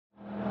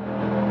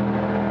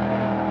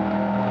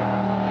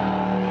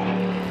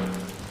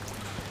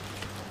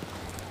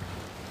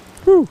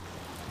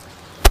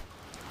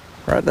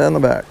right down the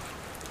back.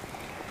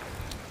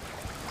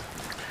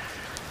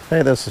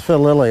 Hey, this is Phil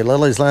Lilley,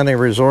 Lilley's Landing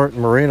Resort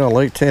and Marina,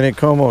 Lake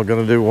Taneycomo.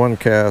 Going to do one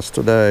cast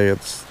today.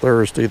 It's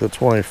Thursday, the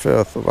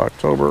 25th of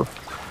October,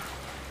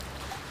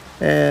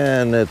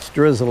 and it's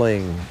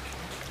drizzling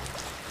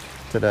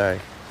today,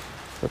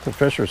 but the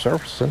fish are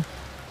surfacing.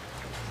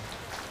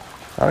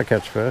 How to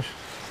catch fish.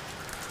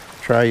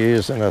 Try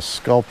using a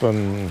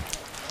sculpin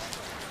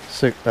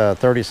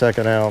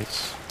 32nd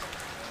ounce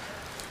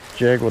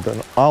jig with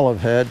an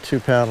olive head,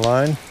 2-pound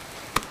line.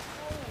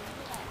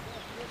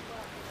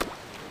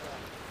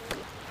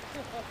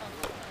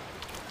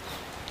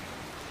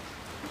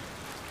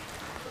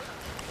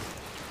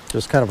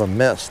 Just kind of a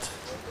mist,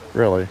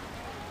 really.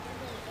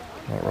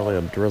 Not really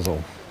a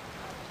drizzle.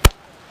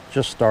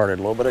 Just started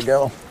a little bit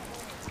ago.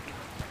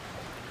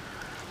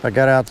 I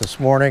got out this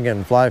morning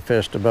and fly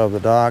fished above the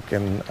dock,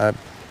 and I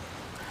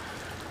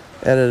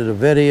edited a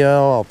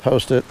video. I'll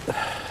post it a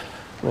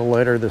little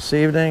later this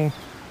evening.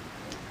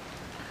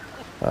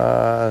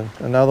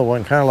 Another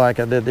one kind of like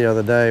I did the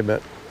other day,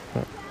 but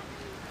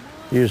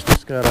used the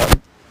scud up,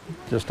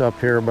 just up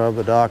here above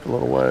the dock a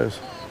little ways.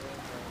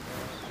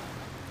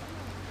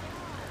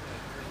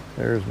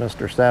 There's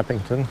Mr.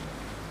 Sappington.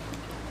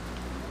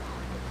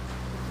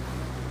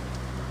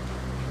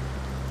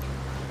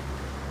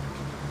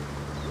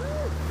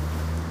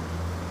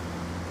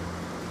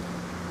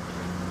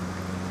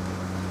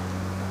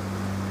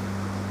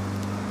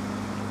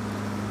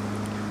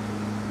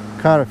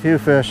 Caught a few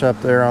fish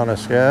up there on a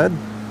scud.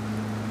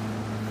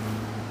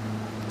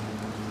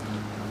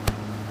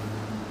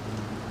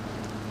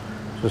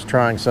 Just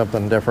trying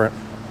something different.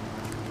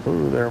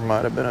 Ooh, there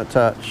might have been a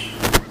touch.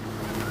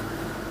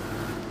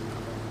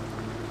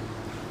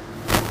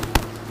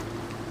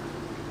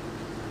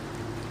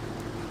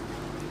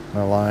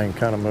 My line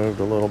kind of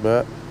moved a little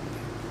bit.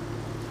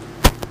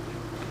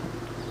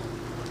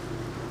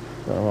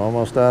 So I'm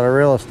almost out of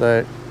real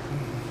estate.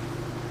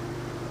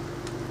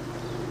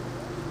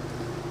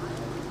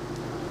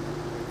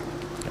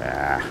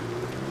 Ah.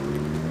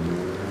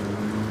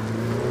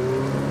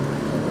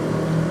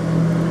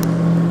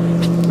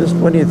 Just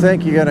when you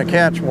think you're going to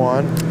catch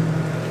one,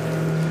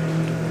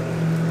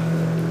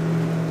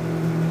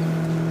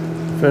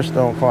 fish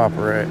don't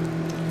cooperate.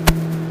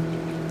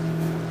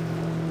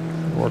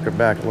 Work it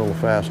back a little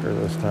faster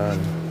this time.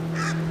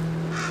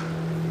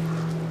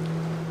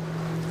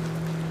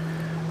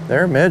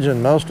 They're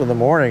midging most of the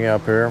morning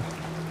up here.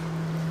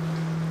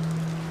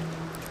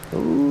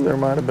 Ooh, there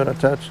might have been a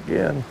touch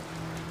again.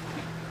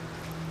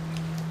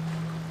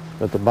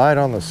 But the bite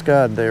on the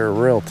scud, they are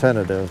real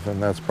tentative,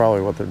 and that's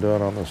probably what they're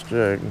doing on this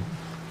jig.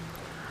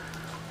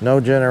 No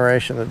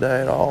generation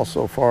today at all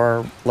so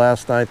far.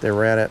 Last night they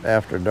ran it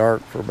after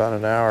dark for about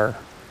an hour.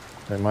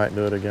 They might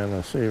do it again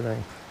this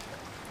evening.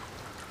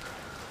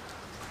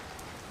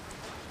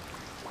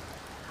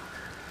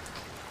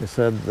 He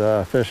said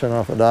fishing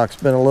off the dock's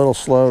been a little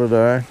slow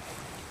today,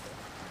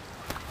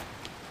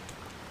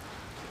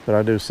 but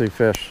I do see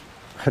fish.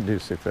 I do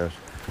see fish.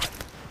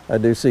 I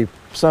do see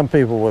some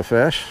people with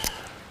fish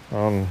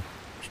on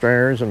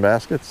stringers and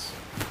baskets.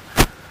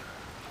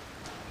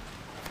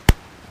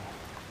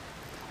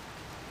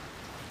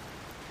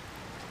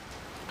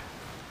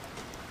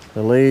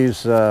 The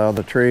leaves on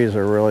the trees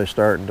are really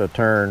starting to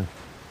turn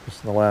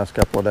just in the last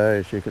couple of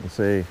days. You can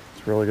see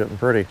it's really getting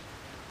pretty.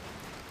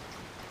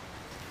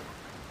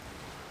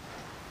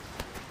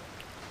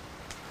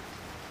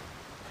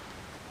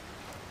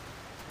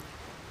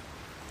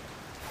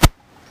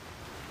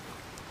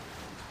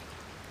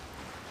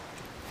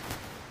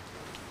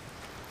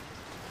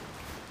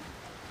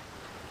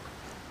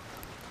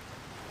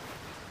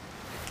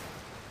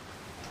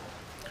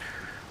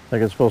 I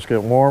think it's supposed to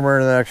get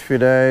warmer in the next few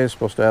days,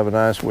 supposed to have a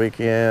nice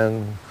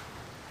weekend.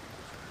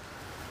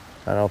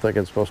 I don't think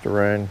it's supposed to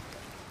rain.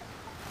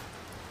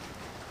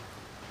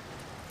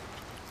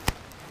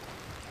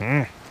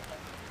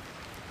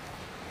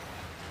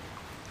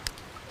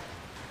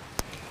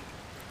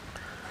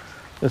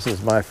 This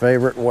is my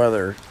favorite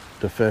weather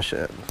to fish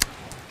in.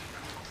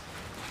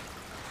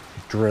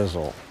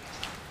 Drizzle.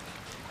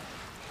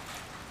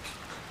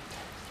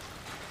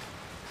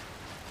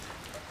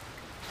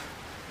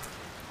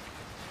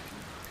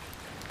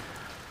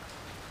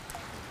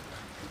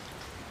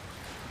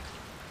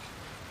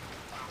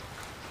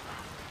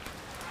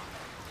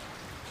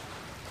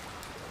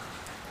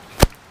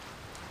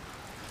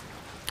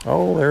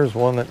 Oh, there's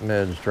one that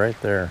midged right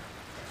there.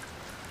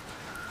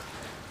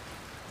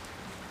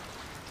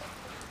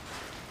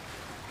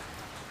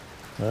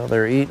 Well,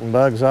 they're eating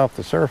bugs off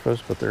the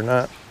surface, but they're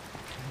not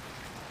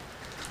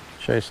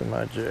chasing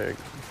my jig.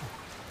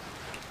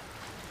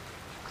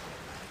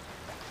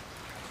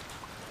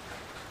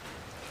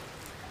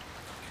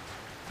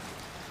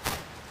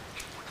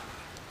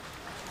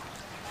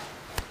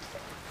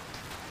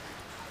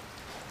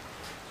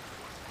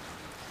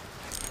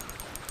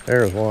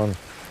 There's one.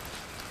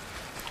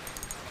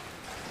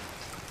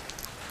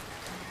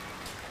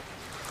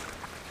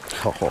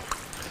 Oh,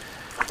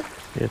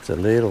 it's a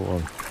little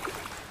one.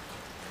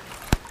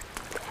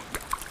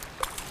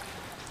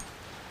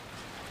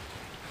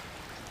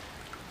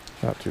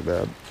 Not too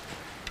bad.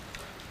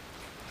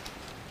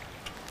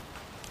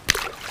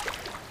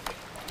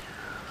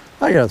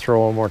 I gotta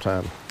throw one more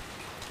time.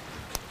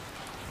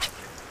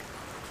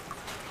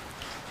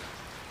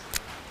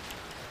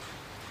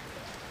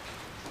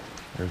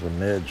 There's a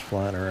midge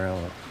flying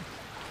around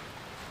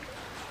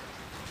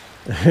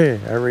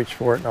it. I reach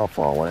for it and I'll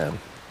fall in.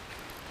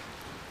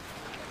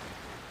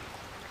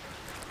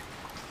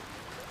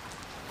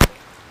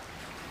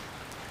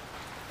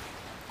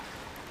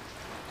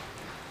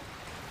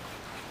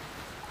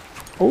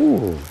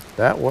 Ooh,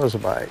 that was a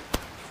bite.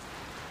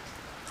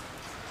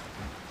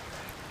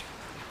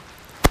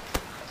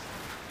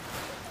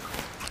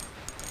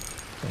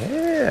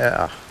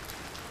 Yeah.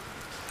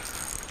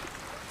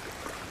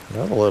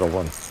 Another little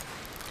one.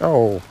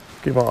 Oh,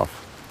 keep off.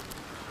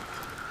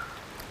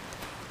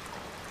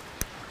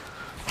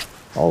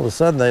 All of a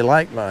sudden they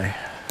like my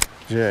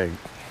jig.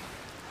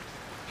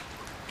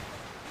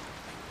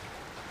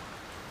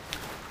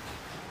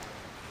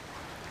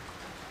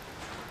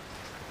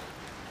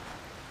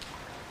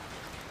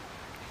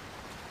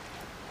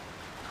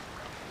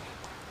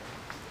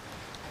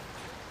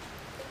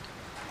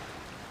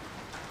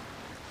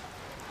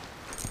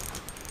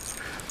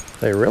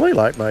 They really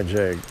like my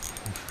jig.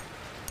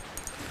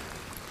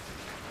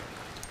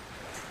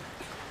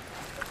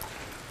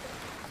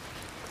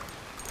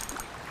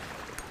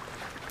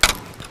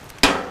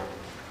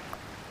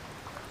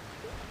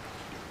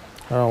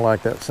 I don't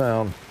like that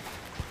sound.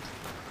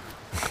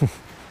 It's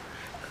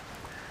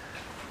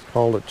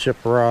called a chip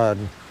rod.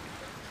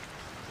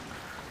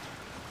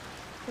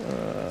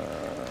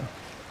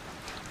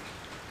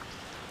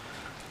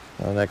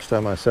 Well, next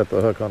time I set the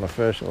hook on a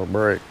fish, it'll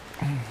break.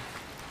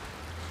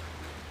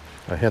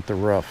 I hit the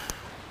rough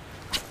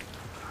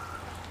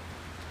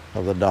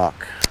of the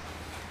dock.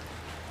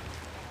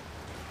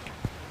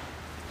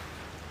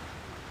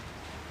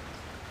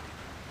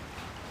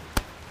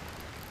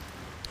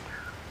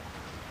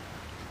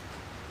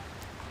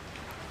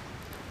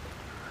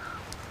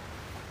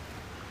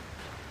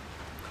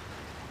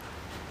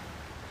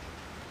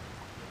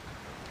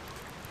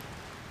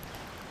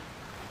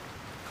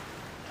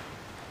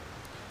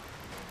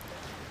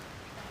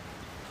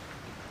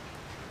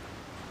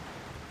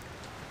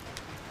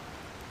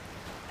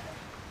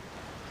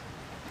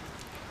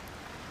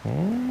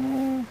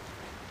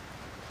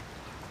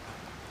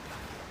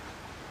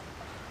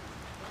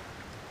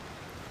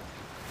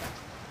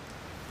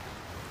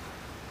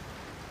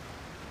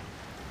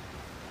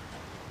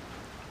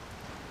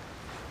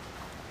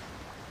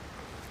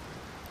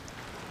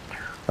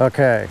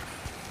 Okay,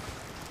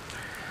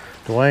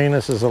 Dwayne,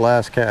 this is the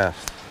last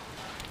cast.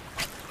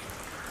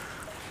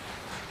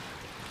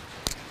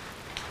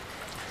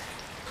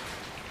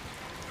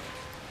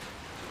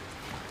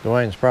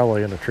 Dwayne's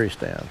probably in a tree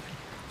stand.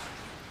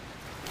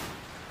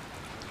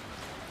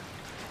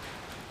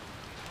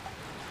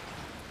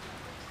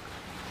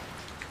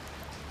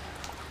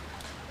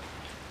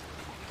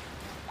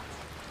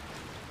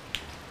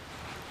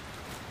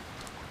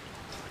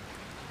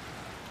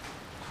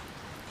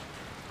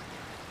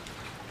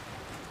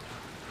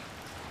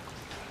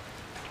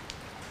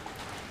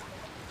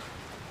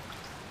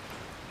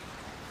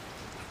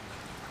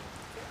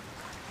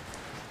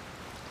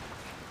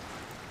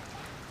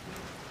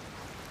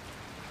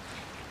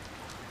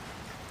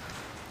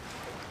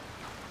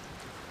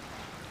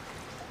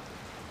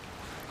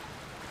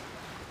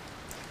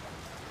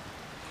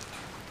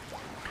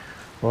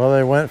 Well,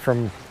 they went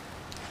from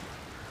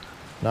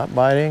not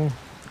biting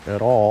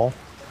at all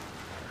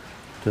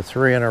to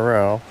 3 in a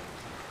row.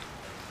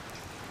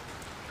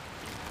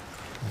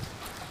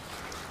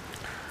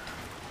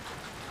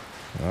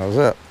 That was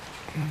it.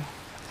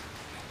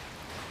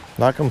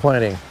 Not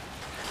complaining.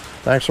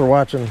 Thanks for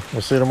watching.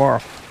 We'll see you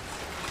tomorrow.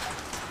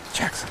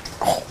 Jackson.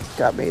 Oh,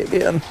 got me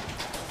again.